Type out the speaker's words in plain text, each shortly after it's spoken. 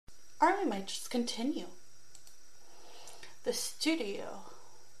or we might just continue. The studio.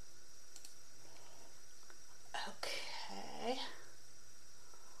 Okay.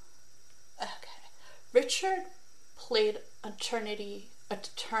 Richard played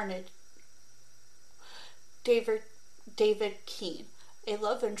David Keene, a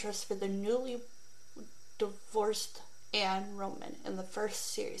love interest for the newly divorced Anne Roman in the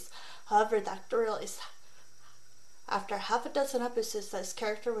first series. However, the actor realized after half a dozen episodes that his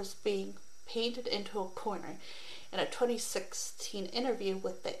character was being painted into a corner. In a 2016 interview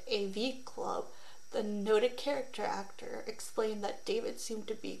with the AV Club, the noted character actor explained that David seemed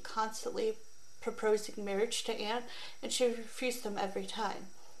to be constantly proposing marriage to Anne, and she refused him every time.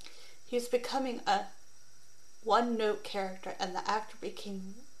 He was becoming a one-note character, and the actor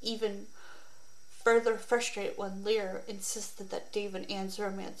became even further frustrated when Lear insisted that Dave and Anne's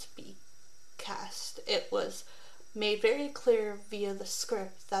romance be cast. It was made very clear via the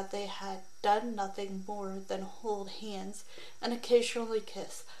script that they had done nothing more than hold hands and occasionally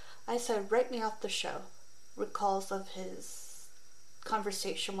kiss. I said, "Write me off the show," recalls of his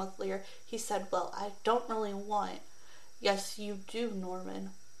conversation with Lear. He said, "Well, I don't really want." "Yes, you do,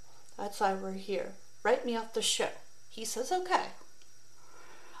 Norman. That's why we're here. Write me off the show." He says, "Okay."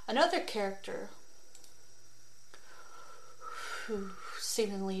 Another character who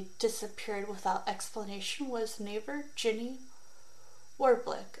seemingly disappeared without explanation was neighbor Ginny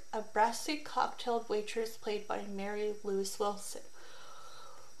Warblick, a brassy cocktailed waitress played by Mary Louise Wilson.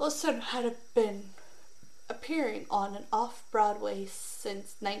 Wilson had been appearing on and off Broadway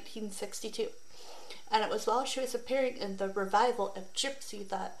since 1962, and it was while she was appearing in the revival of Gypsy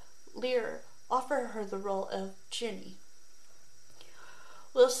that Lear offered her the role of Ginny.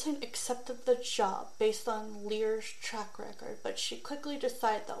 Wilson accepted the job based on Lear's track record, but she quickly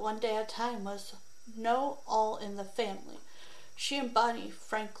decided that one day at a time was no all in the family. She and Bonnie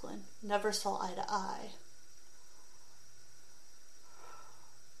Franklin never saw eye to eye.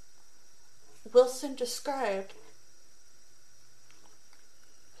 Wilson described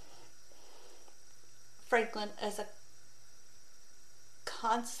Franklin as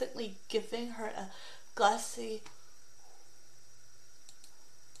constantly giving her a glassy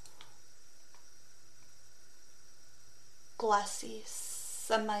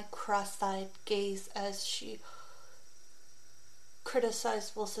semi-cross-eyed gaze as she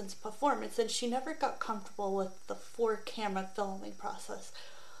criticized Wilson's performance, and she never got comfortable with the 4-camera filming process.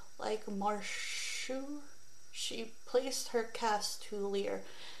 Like Marshu, she placed her cast to Lear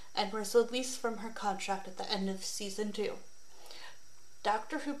and was released from her contract at the end of season 2. The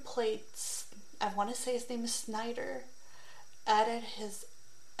actor who played, I want to say his name is Snyder, added his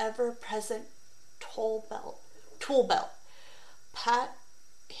ever-present tool belt. Pat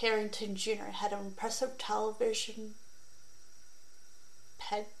Harrington Jr. had an impressive television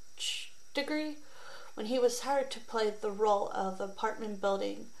pedigree. When he was hired to play the role of apartment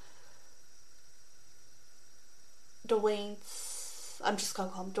building I'm just going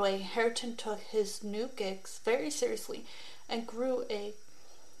to call him Dwayne, Harrington took his new gigs very seriously and grew a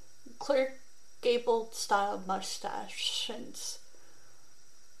Clark Gable style mustache since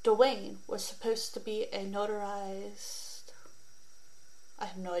Dwayne was supposed to be a notarized, I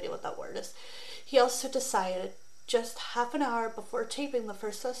have no idea what that word is. He also decided just half an hour before taping the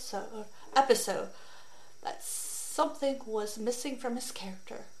first episode that something was missing from his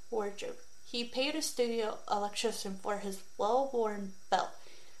character wardrobe. He paid a studio electrician for his well-worn belt,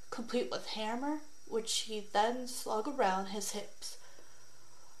 complete with hammer, which he then slung around his hips,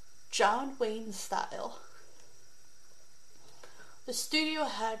 John Wayne style. The studio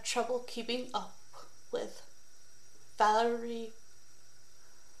had trouble keeping up with Valerie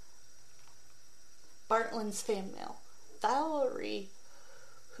Bartlin's fan mail. Valerie,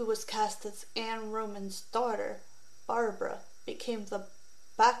 who was cast as Anne Roman's daughter, Barbara, became the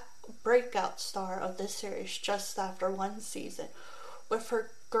breakout star of this series just after one season. With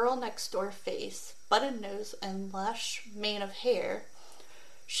her girl next door face, button nose, and lush mane of hair,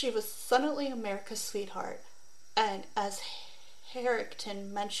 she was suddenly America's sweetheart, and as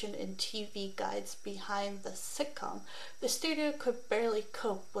Harrington mentioned in TV guides behind the sitcom, the studio could barely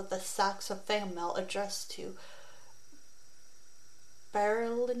cope with the sacks of fan mail addressed to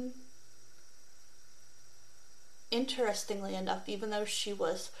Barlin. Interestingly enough, even though she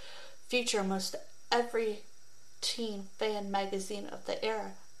was featured most every teen fan magazine of the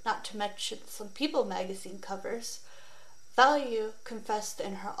era, not to mention some People magazine covers, Valerie confessed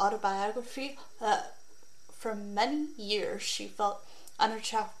in her autobiography that for many years she felt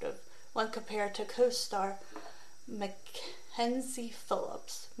unattractive when compared to co-star Mackenzie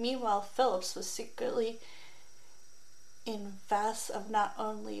Phillips. Meanwhile, Phillips was secretly envious of not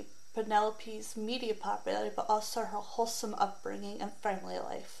only Penelope's media popularity, but also her wholesome upbringing and family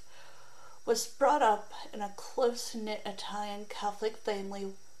life. Was brought up in a close-knit Italian Catholic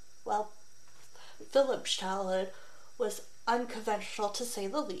family, while Philip's childhood was unconventional to say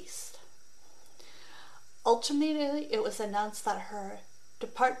the least. Ultimately, it was announced that her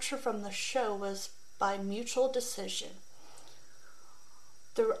departure from the show was by mutual decision.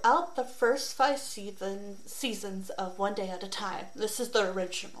 Throughout the first 5 seasons of One Day at a Time, this is the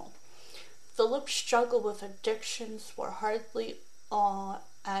original, Philip's struggle with addictions were hardly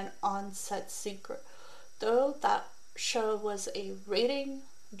an on-set secret. Though that show was a rating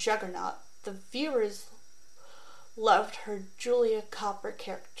juggernaut, the viewers loved her Julia Copper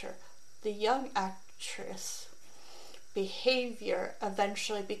character. The young actress' behavior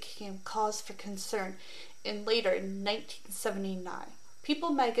eventually became cause for concern in later 1979.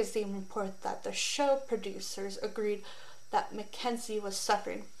 People magazine reported that the show producers agreed that Mackenzie was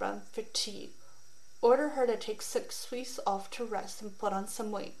suffering from fatigue, ordered her to take 6 weeks off to rest and put on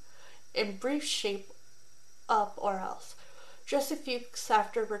some weight, in brief shape up or else. Just a few weeks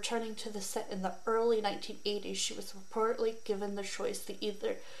after returning to the set in the early 1980s, she was reportedly given the choice to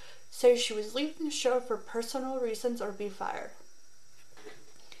either say she was leaving the show for personal reasons or be fired.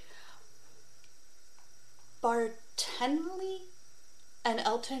 Bartenley and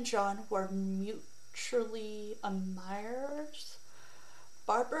Elton John were mutually admirers.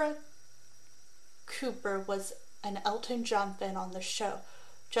 Barbara Cooper was an Elton John fan on the show,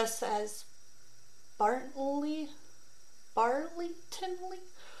 just as Bartenley was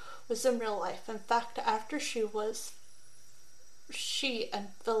in real life. In fact, after she and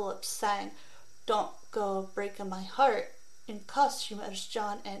Philip sang Don't Go Breaking My Heart in costume as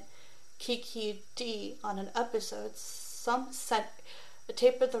John and Kiki D on an episode, some sent a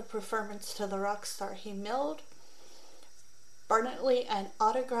tape of the performance to the rock star. He mailed Bartenley an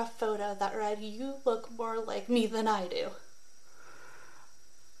autographed photo that read, "You look more like me than I do."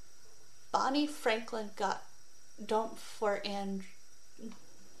 Bonnie Franklin got dumped for Anne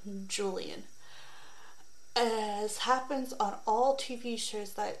Julian. As happens on all TV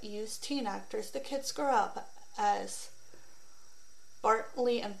shows that use teen actors, the kids grow up. As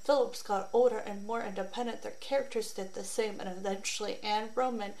Bartley and Phillips got older and more independent, their characters did the same, and eventually Anne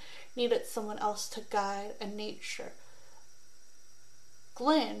Roman needed someone else to guide and nature.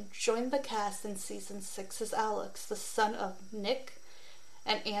 Glenn joined the cast in season 6 as Alex, the son of Nick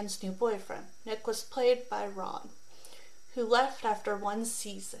and Anne's new boyfriend. Nick was played by Ron, who left after 1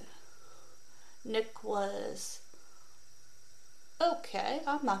 season. Nick was okay.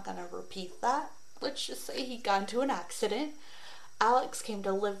 I'm not going to repeat that. Let's just say he got into an accident. Alex came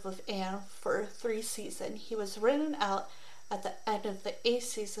to live with Anne for 3 seasons. He was written out at the end of the 8th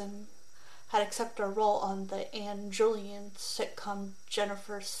season, had accepted a role on the Anne Julian sitcom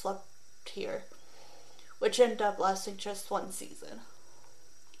Jennifer Slept Here, which ended up lasting just 1 season.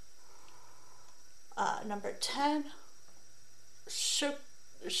 Number 10,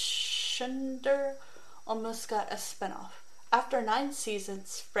 Shunder almost got a spinoff. After 9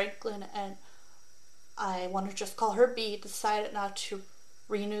 seasons, Franklin and I want to just call her B decided not to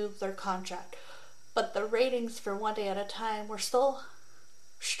renew their contract, but the ratings for One Day at a Time were still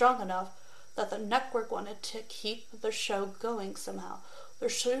strong enough that the network wanted to keep the show going somehow. Their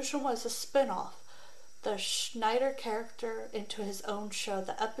solution was a spin-off, the Schneider character into his own show.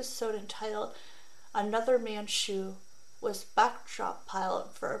 The episode entitled Another Man's Shoe was backdrop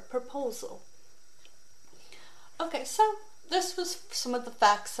pilot for a proposal. Okay, so this was some of the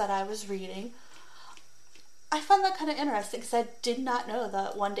facts that I was reading. I found that kind of interesting because I did not know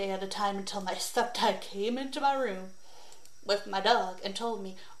that One Day at a Time until my stepdad came into my room with my dog and told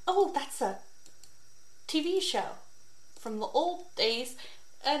me, "Oh, that's a TV show from the old days,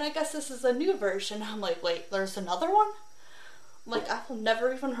 and I guess this is a new version." I'm like, wait, there's another one? Like, I've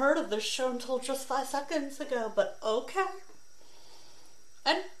never even heard of this show until just 5 seconds ago, but okay.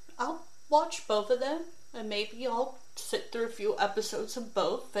 And I'll watch both of them, and maybe I'll sit through a few episodes of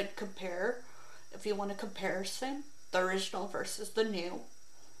both and compare, if you want a comparison, the original versus the new.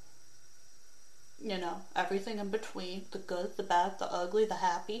 You know, everything in between, the good, the bad, the ugly, the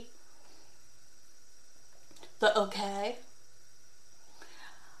happy, the okay.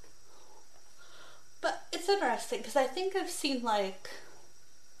 But it's interesting because I think I've seen like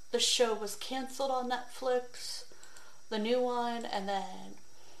the show was canceled on Netflix, the new one, and then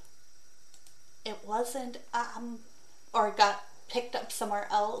it wasn't, or got picked up somewhere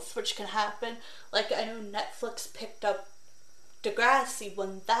else, which can happen. Like, I know Netflix picked up Degrassi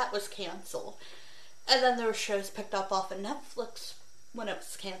when that was canceled, and then there were shows picked up off of Netflix when it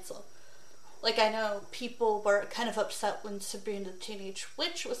was canceled. Like, I know people were kind of upset when Sabrina the Teenage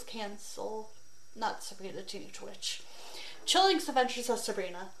Witch was canceled. Not Sabrina the Teenage Witch. Chilling's Adventures of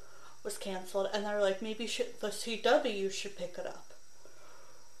Sabrina was canceled, and they were like, maybe the CW should pick it up.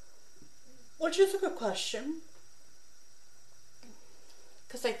 Which is a good question.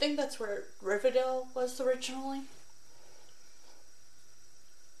 Because I think that's where Riverdale was originally.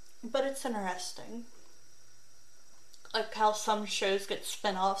 But it's interesting. Like how some shows get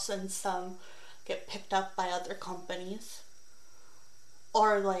spin-offs and some get picked up by other companies.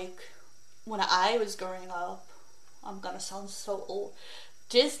 Or like when I was growing up, I'm gonna sound so old,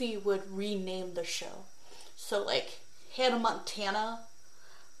 Disney would rename the show. So like Hannah Montana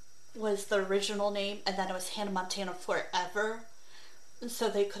was the original name, and then it was Hannah Montana Forever. And so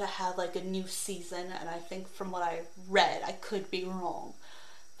they could have had like a new season, and I think from what I read, I could be wrong,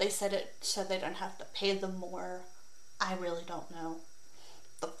 they said they don't have to pay them more. I really don't know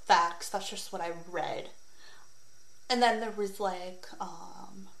the facts. That's just what I read. And then there was like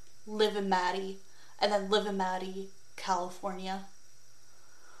Liv and Maddie, and then Liv and Maddie California,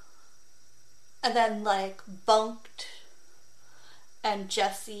 and then like Bunked and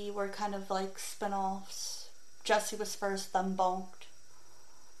Jessie were kind of like spin-offs. Jessie was first, then Bunked.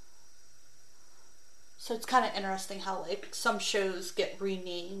 So it's kind of interesting how like some shows get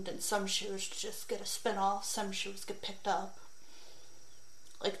renamed and some shows just get a spin-off, some shows get picked up.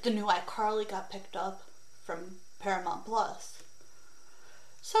 Like the new iCarly got picked up from Paramount Plus.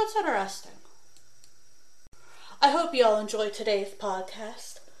 So it's interesting. I hope you all enjoyed today's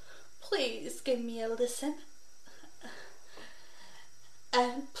podcast. Please give me a listen.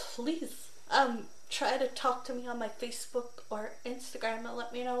 And please try to talk to me on my Facebook or Instagram and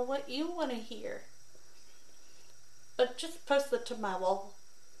let me know what you want to hear. But just post it to my wall,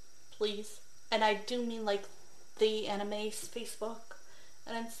 please. And I do mean like the Anime's Facebook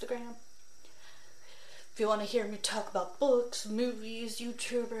and Instagram. If you want to hear me talk about books, movies,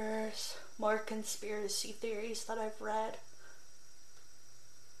 YouTubers, more conspiracy theories that I've read,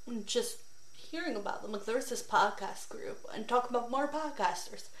 and just hearing about them. Like there's this podcast group and talk about more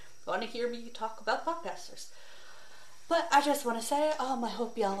podcasters. If you want to hear me talk about podcasters. But I just want to say, I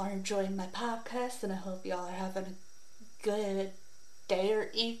hope y'all are enjoying my podcast, and I hope y'all are having a good day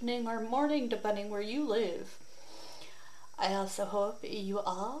or evening or morning, depending where you live. I also hope you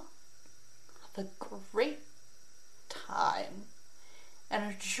all have a great time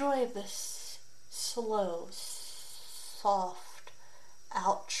and enjoy this slow, soft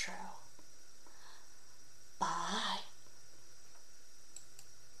outro. Bye.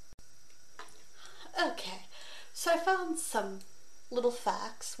 Okay, so I found some little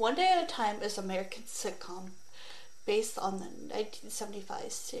facts. One Day at a Time is an American sitcom based on the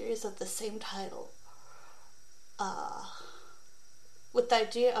 1975 series of the same title, with the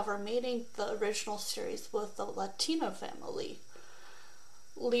idea of remaking the original series with the Latino family.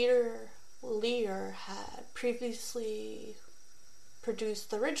 Lear had previously produced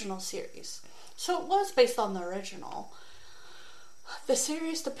the original series, so it was based on the original. The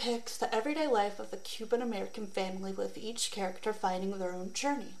series depicts the everyday life of a Cuban-American family, with each character finding their own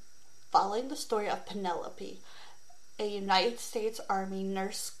journey, following the story of Penelope, a United States Army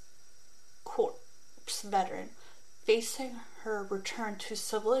Nurse Corps veteran, facing her return to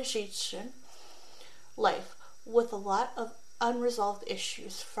civilization life with a lot of unresolved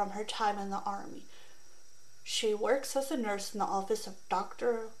issues from her time in the Army. She works as a nurse in the office of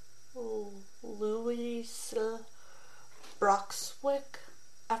Dr. Louis Broxwick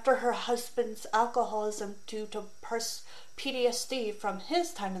after her husband's alcoholism due to PTSD from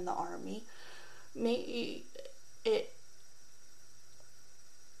his time in the Army made it,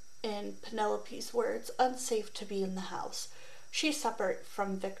 in Penelope's words, unsafe to be in the house. She separated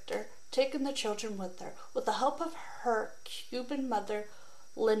from Victor, taking the children with her. With the help of her Cuban mother,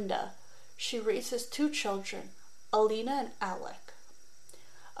 Linda, she raises two children, Alina and Alec.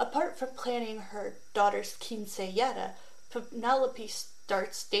 Apart from planning her daughter's quinceañera, Penelope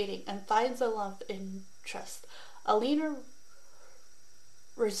starts dating and finds a love interest. Alina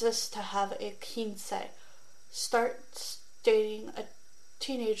resists to have a quince, starts dating a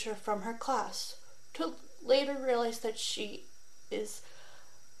teenager from her class, to later realize that she is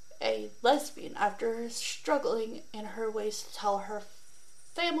a lesbian after struggling in her ways to tell her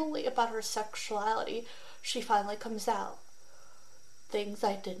family about her sexuality. She finally comes out. Things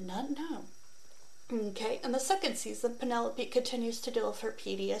I did not know. Okay, in the second season, Penelope continues to deal with her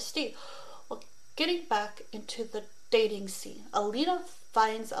PTSD. Well, getting back into the dating scene, Alina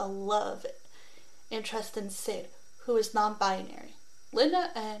finds a love interest in Sid, who is non-binary. Linda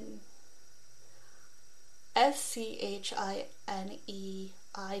and Schine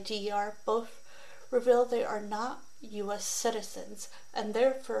IDR both reveal they are not U.S. citizens and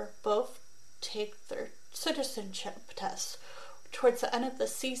therefore both take their citizenship tests. Towards the end of the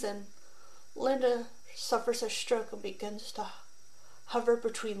season, Linda suffers a stroke and begins to hover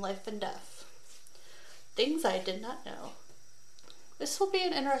between life and death. Things I did not know. This will be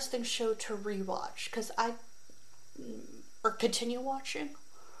an interesting show to rewatch or continue watching.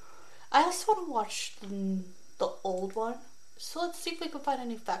 I also want to watch the old one, so let's see if we can find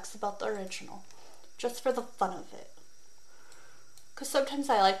any facts about the original, just for the fun of it. Because sometimes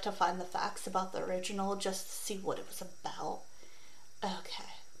I like to find the facts about the original just to see what it was about. Okay.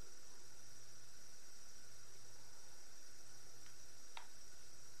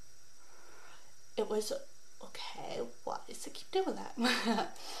 It was, okay, why does it keep doing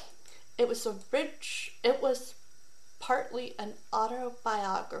that? It was partly an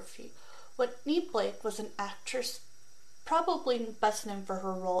autobiography. Whitney Blake was an actress probably best known for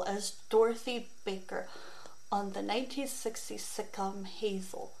her role as Dorothy Baker on the 1960s sitcom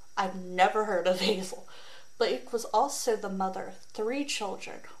Hazel. I've never heard of Hazel. Blake was also the mother of 3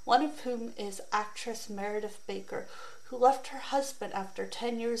 children, one of whom is actress Meredith Baker, who left her husband after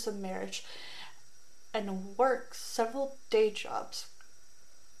 10 years of marriage and worked several day jobs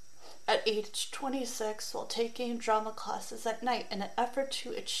at age 26 while taking drama classes at night in an effort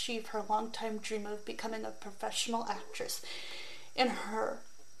to achieve her longtime dream of becoming a professional actress. In her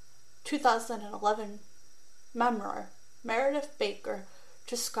 2011 memoir, Meredith Baker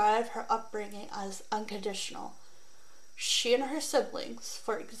described her upbringing as unconditional. She and her siblings,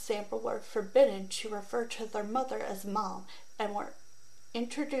 for example, were forbidden to refer to their mother as Mom and were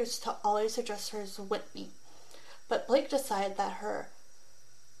introduced to always address her as Whitney. But Blake decided that her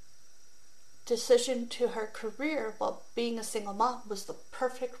decision to her career while being a single mom was the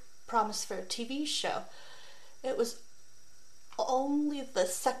perfect promise for a TV show. It was only the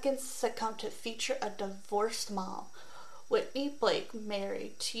second sitcom to feature a divorced mom. Whitney Blake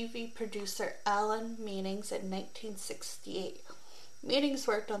married TV producer Alan Meanings in 1968. Meanings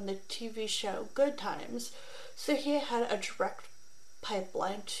worked on the TV show Good Times, so he had a direct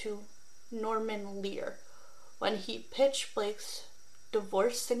pipeline to Norman Lear. When he pitched Blake's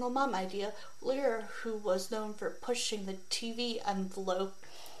divorced single mom idea, Lear, who was known for pushing the TV envelope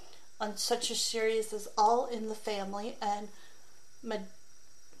on such a series as All in the Family and Maude.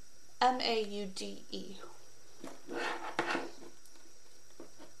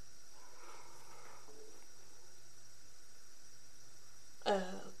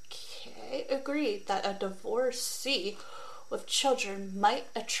 Okay, agreed that a divorcee with children might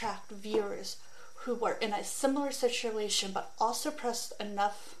attract viewers who were in a similar situation but also pressed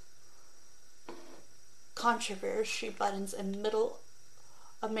enough controversy buttons in Middle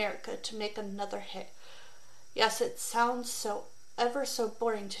America to make another hit. Yes, it sounds so ever so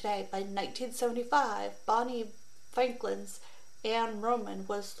boring today. By 1975, Bonnie Franklin's Anne Roman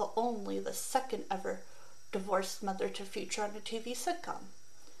was the second ever divorced mother to feature on a TV sitcom.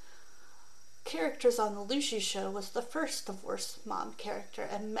 Characters on The Lucy Show was the first divorced mom character,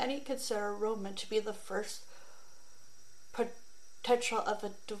 and many consider Roman to be the first portrayal of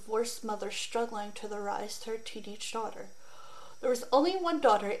a divorced mother struggling to rise her teenage daughter. There was only one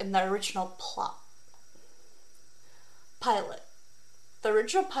daughter in the original pilot. The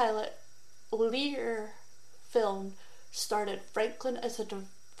original pilot, Lear film, started Franklin as a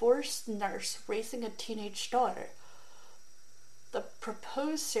divorced nurse raising a teenage daughter. The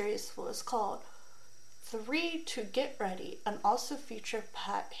proposed series was called 3 to Get Ready and also featured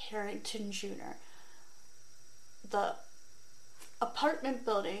Pat Harrington Jr. The apartment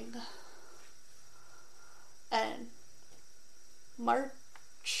building and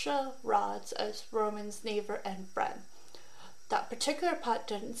Marcia Rhodes as Roman's neighbor and friend. That particular pot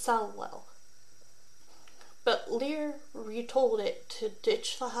didn't sell well, but Lear retold it to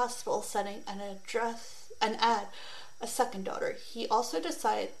ditch the hospital setting and add a second daughter. He also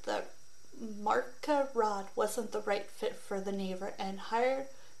decided that Marcia Rod wasn't the right fit for the neighbor and hired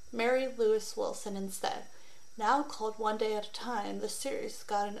Mary Louise Wilson instead. Now called One Day at a Time, the series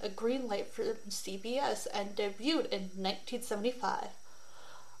got a green light from CBS and debuted in 1975.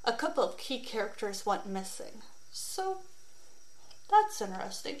 A couple of key characters went missing, so that's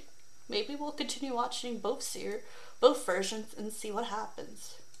interesting. Maybe we'll continue watching both versions and see what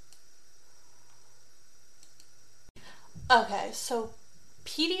happens. Okay, so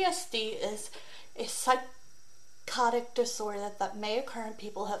PTSD is a psychotic disorder that may occur in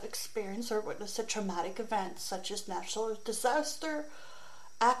people who have experienced or witnessed a traumatic event, such as natural disaster,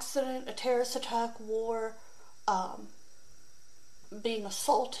 accident, a terrorist attack, war, being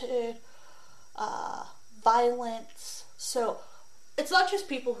assaulted, violence. So it's not just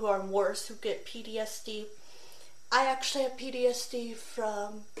people who are worse who get PTSD. I actually have PTSD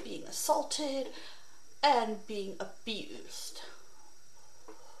from being assaulted and being abused.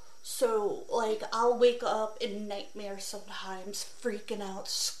 So, like, I'll wake up in nightmares sometimes, freaking out,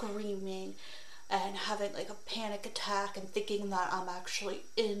 screaming, and having, like, a panic attack and thinking that I'm actually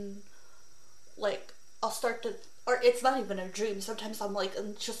in, like, I'll start to, or it's not even a dream. Sometimes I'm, like,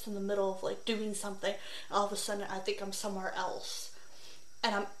 just in the middle of, like, doing something, and all of a sudden I think I'm somewhere else.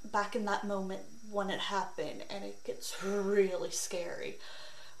 And I'm back in that moment when it happened, and it gets really scary.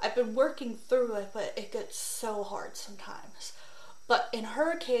 I've been working through it, but it gets so hard sometimes. But in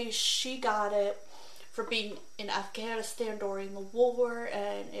her case, she got it for being in Afghanistan during the war,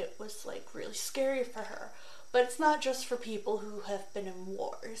 and it was like really scary for her. But it's not just for people who have been in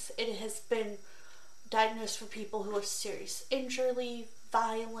wars. It has been diagnosed for people who have serious injury,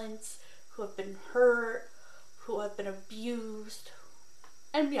 violence, who have been hurt, who have been abused.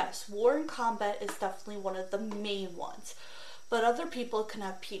 And yes, war and combat is definitely one of the main ones. But other people can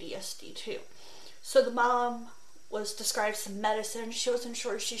have PTSD too. So the mom was prescribed some medicine. She wasn't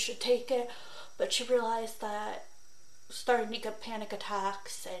sure she should take it, but she realized that starting to get panic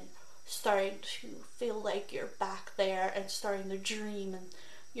attacks and starting to feel like you're back there and starting to dream and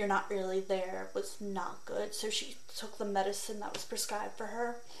you're not really there was not good. So she took the medicine that was prescribed for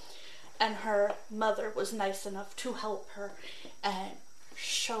her, and her mother was nice enough to help her and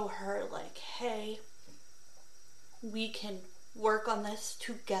show her, like, hey, we can work on this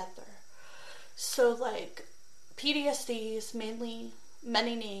together. So, like, PTSD is mainly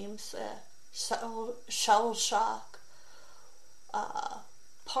many names: shell shock,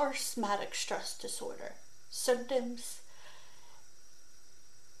 post-traumatic stress disorder. Symptoms: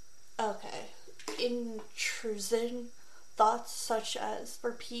 okay, intrusion thoughts such as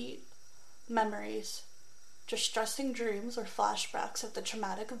repeat memories, distressing dreams or flashbacks of the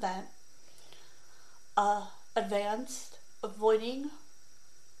traumatic event, advanced avoiding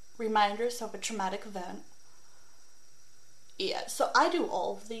reminders of a traumatic event. Yeah, so I do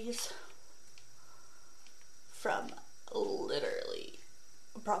all of these from literally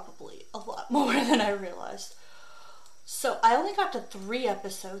probably a lot more than I realized. So I only got to 3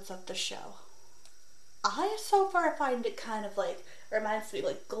 episodes of the show. I so far find it kind of like, it reminds me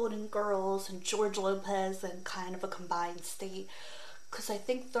like Golden Girls and George Lopez and kind of a combined state, because I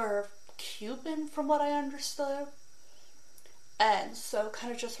think they're Cuban from what I understood. And so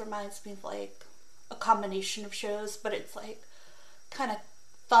kind of just reminds me of like a combination of shows, but it's like kind of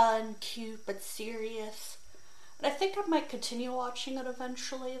fun, cute, but serious. And I think I might continue watching it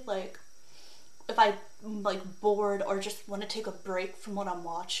eventually, like if I'm like bored or just want to take a break from what I'm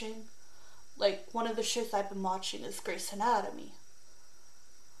watching. Like one of the shows I've been watching is Grey's Anatomy.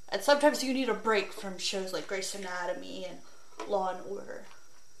 And sometimes you need a break from shows like Grey's Anatomy and Law and Order.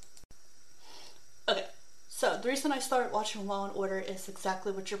 Okay, so the reason I started watching Law and Order is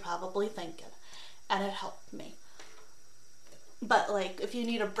exactly what you're probably thinking, and it helped me. But like, if you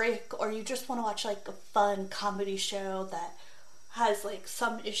need a break or you just want to watch like a fun comedy show that has like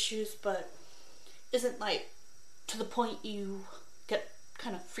some issues but isn't like to the point you get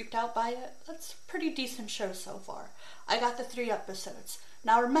kind of freaked out by it, that's a pretty decent show so far. I got the 3 episodes.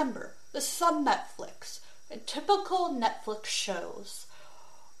 Now remember, this is on Netflix, and typical Netflix shows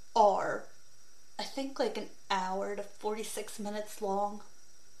are, I think, like an hour to 46 minutes long.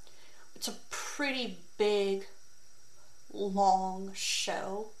 It's a pretty big, long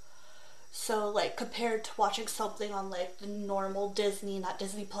show. So, like, compared to watching something on, like, the normal Disney, not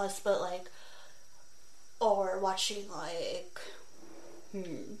Disney Plus, but, like, or watching, like,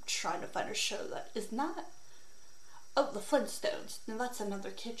 trying to find a show that is not, oh, The Flintstones. Now, that's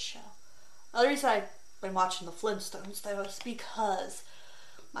another kid's show. The reason I've been watching The Flintstones, though, is because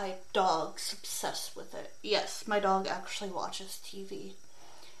my dog's obsessed with it. Yes, my dog actually watches TV.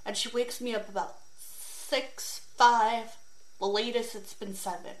 And she wakes me up about 6, 5, the latest it's been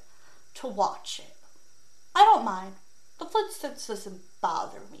 7, to watch it. I don't mind. The Flintstones doesn't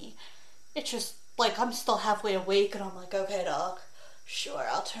bother me. It's just, like, I'm still halfway awake and I'm like, okay, dog, sure,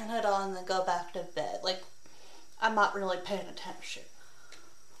 I'll turn it on and then go back to bed. Like, I'm not really paying attention.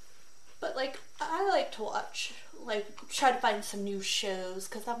 But, like, I like to watch, like, try to find some new shows,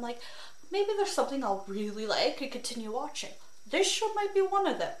 because I'm like, maybe there's something I'll really like and continue watching. This show might be one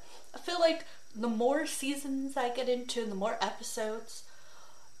of them. I feel like the more seasons I get into, the more episodes,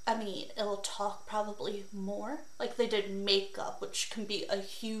 I mean, it'll talk probably more. Like they did makeup, which can be a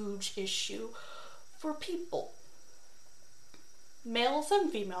huge issue for people. Males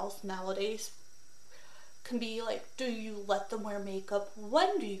and females nowadays can be like, do you let them wear makeup?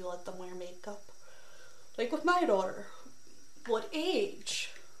 When do you let them wear makeup? Like with my daughter, what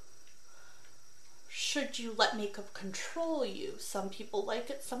age should you let makeup control you? Some people like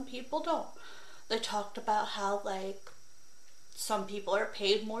it, some people don't. They talked about how, like, some people are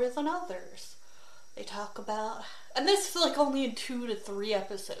paid more than others. They talk about, and this is like only in 2 to 3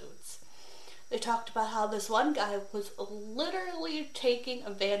 episodes. They talked about how this one guy was literally taking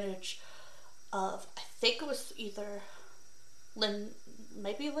advantage of, I think it was either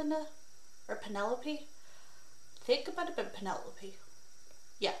maybe Linda or Penelope. I think it might have been Penelope.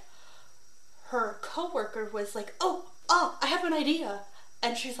 Yeah. Her coworker was like, oh, I have an idea.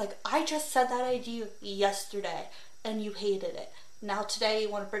 And she's like, I just said that idea yesterday and you hated it. Now today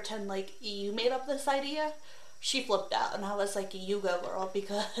you want to pretend like you made up this idea? She flipped out, and I was like, you go, girl,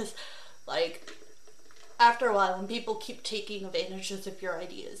 because, like, after a while, when people keep taking advantages of your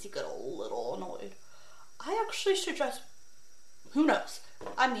ideas, you get a little annoyed. I actually suggest, who knows?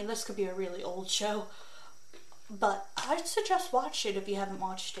 I mean, this could be a really old show, but I'd suggest watch it if you haven't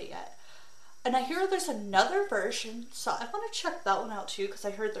watched it yet. And I hear there's another version, so I want to check that one out too, because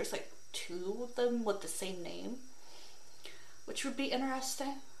I heard there's like 2 of them with the same name, which would be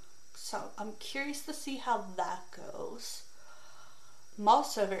interesting. So I'm curious to see how that goes. I'm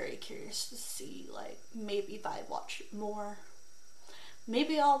also very curious to see, like, maybe if I watch it more.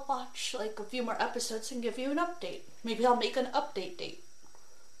 Maybe I'll watch, like, a few more episodes and give you an update. Maybe I'll make an update date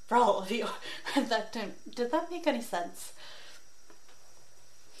for all of you. Did that make any sense?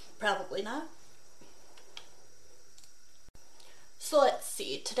 Probably not. So let's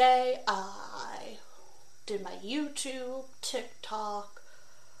see. Today I did my YouTube, TikTok.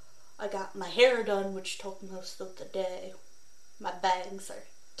 I got my hair done, which took most of the day. My bangs are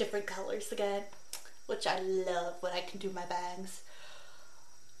different colors again, which I love when I can do my bangs.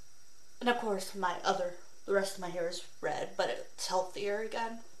 And of course, the rest of my hair is red, but it's healthier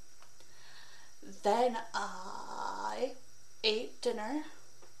again. Then I ate dinner,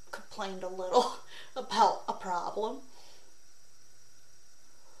 complained a little about a problem.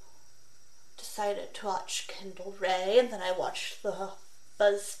 Decided to watch Kindle Ray, and then I watched the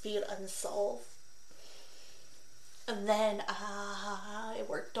BuzzFeed Unsolved. And then I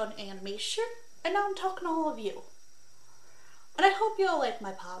worked on animation, and now I'm talking to all of you. And I hope you all like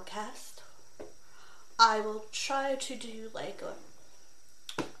my podcast. I will try to do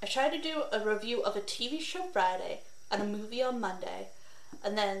a review of a TV show Friday and a movie on Monday,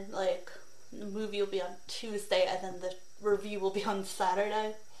 and then like the movie will be on Tuesday, and then the review will be on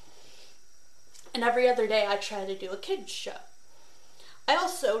Saturday. And every other day I try to do a kids show. I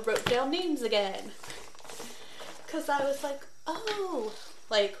also wrote down names again, because I was like, oh,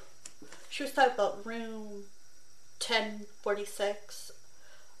 like, she was talking about room 1046,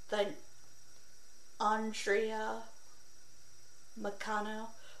 then Andrea Macano,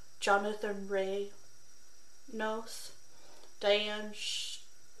 Jonathan Reynos, Diane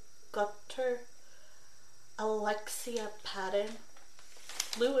Schutter, Alexia Patton,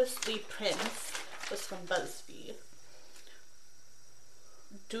 Louis Lee Prince was from BuzzFeed,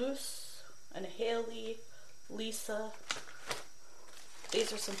 Deuce and Haley, Lisa.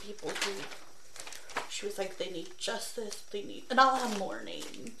 These are some people who she was like, they need justice, and I'll have more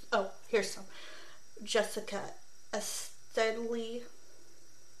names. Oh, here's some. Jessica Estedley,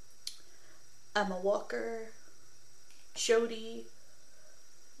 Emma Walker, Jody,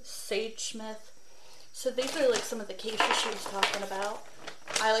 Sage Smith. So these are like some of the cases she was talking about.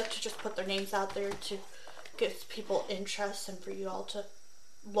 I like to just put their names out there to give people interest and for you all to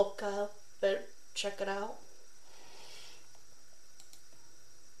look up and check it out.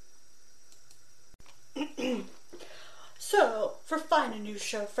 So, for Find a New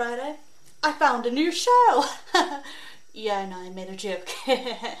Show Friday, I found a new show! Yeah, I know, I made a joke.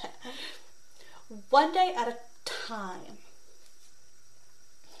 One Day at a Time.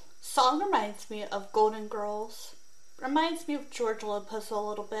 Song reminds me of Golden Girls. Reminds me of George Lopez a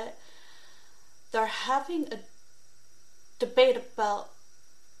little bit. They're having a debate about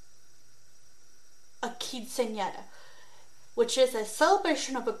a quinceañera, which is a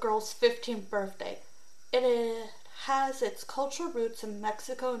celebration of a girl's 15th birthday. It has its cultural roots in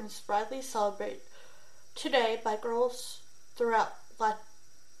Mexico and is widely celebrated today by girls throughout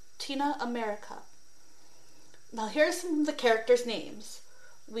Latin America. Now here's some of the characters' names.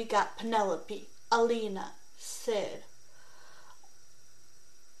 We got Penelope, Alina, Sid,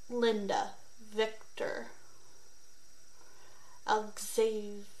 Linda, Victor,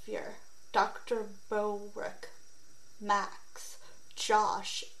 Xavier, Dr. Boric, Max,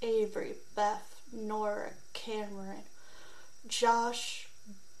 Josh, Avery, Beth, Nora, Cameron, Josh,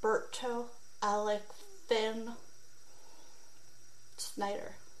 Berto, Alec, Finn,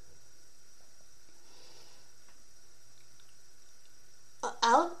 Snyder.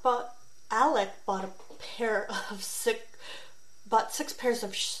 Alec bought bought 6 pairs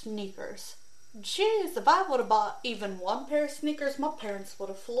of sneakers. Jeez, if I would have bought even 1 pair of sneakers, my parents would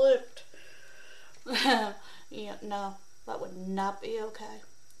have flipped. Yeah, no, that would not be okay.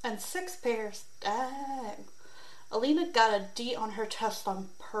 And 6 pairs, dang. Alina got a D on her test on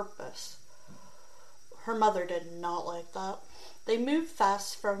purpose. Her mother did not like that. They moved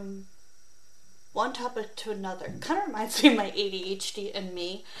fast from one topic to another. Kind of reminds me of my ADHD and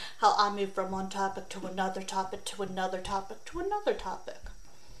me, how I move from one topic to another topic to another topic to another topic.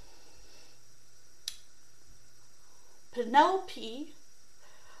 Penelope,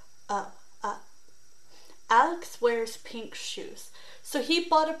 Alex wears pink shoes. So he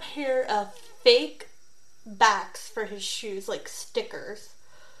bought a pair of fake backs for his shoes, like stickers.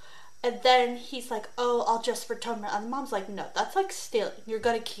 And then he's like, oh, I'll just return it. And the mom's like, no, that's like stealing. You're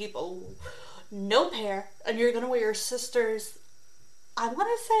going to keep no pair, and you're going to wear your sister's. I want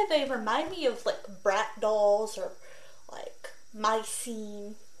to say they remind me of like Brat dolls or like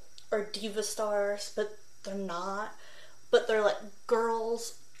Mycene or Diva Stars, but they're not. But they're like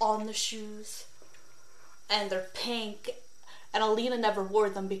girls on the shoes. And they're pink. And Alina never wore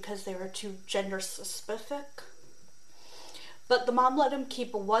them because they were too gender specific. But the mom let him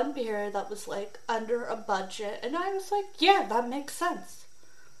keep 1 pair that was like under a budget. And I was like, yeah, that makes sense.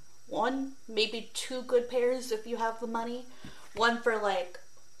 1, maybe 2 good pairs if you have the money. 1 for like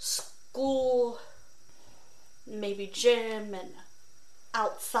school, maybe gym and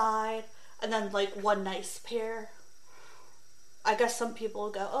outside. And then like 1 nice pair. I guess some people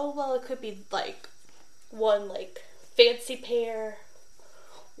will go, oh, well, it could be like 1 like fancy pair,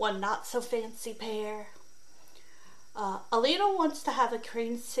 1 not so fancy pair. Alina wants to have a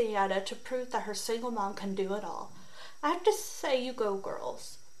quinceañera to prove that her single mom can do it all. I have to say, you go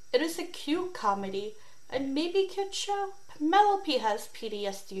girls. It is a cute comedy and maybe kid show. Penelope has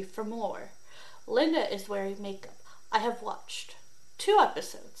PTSD for more. Linda is wearing makeup. I have watched 2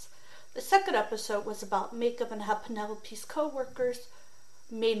 episodes. The second episode was about makeup and how Penelope's co-workers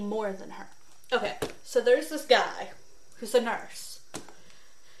made more than her. Okay, so there's this guy who's a nurse.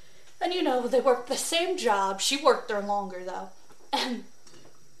 And you know, they work the same job. She worked there longer though. And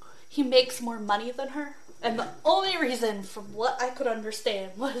he makes more money than her. And the only reason, from what I could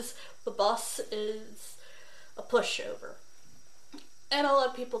understand, was the boss is a pushover. And a lot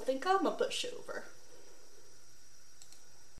of people think I'm a pushover.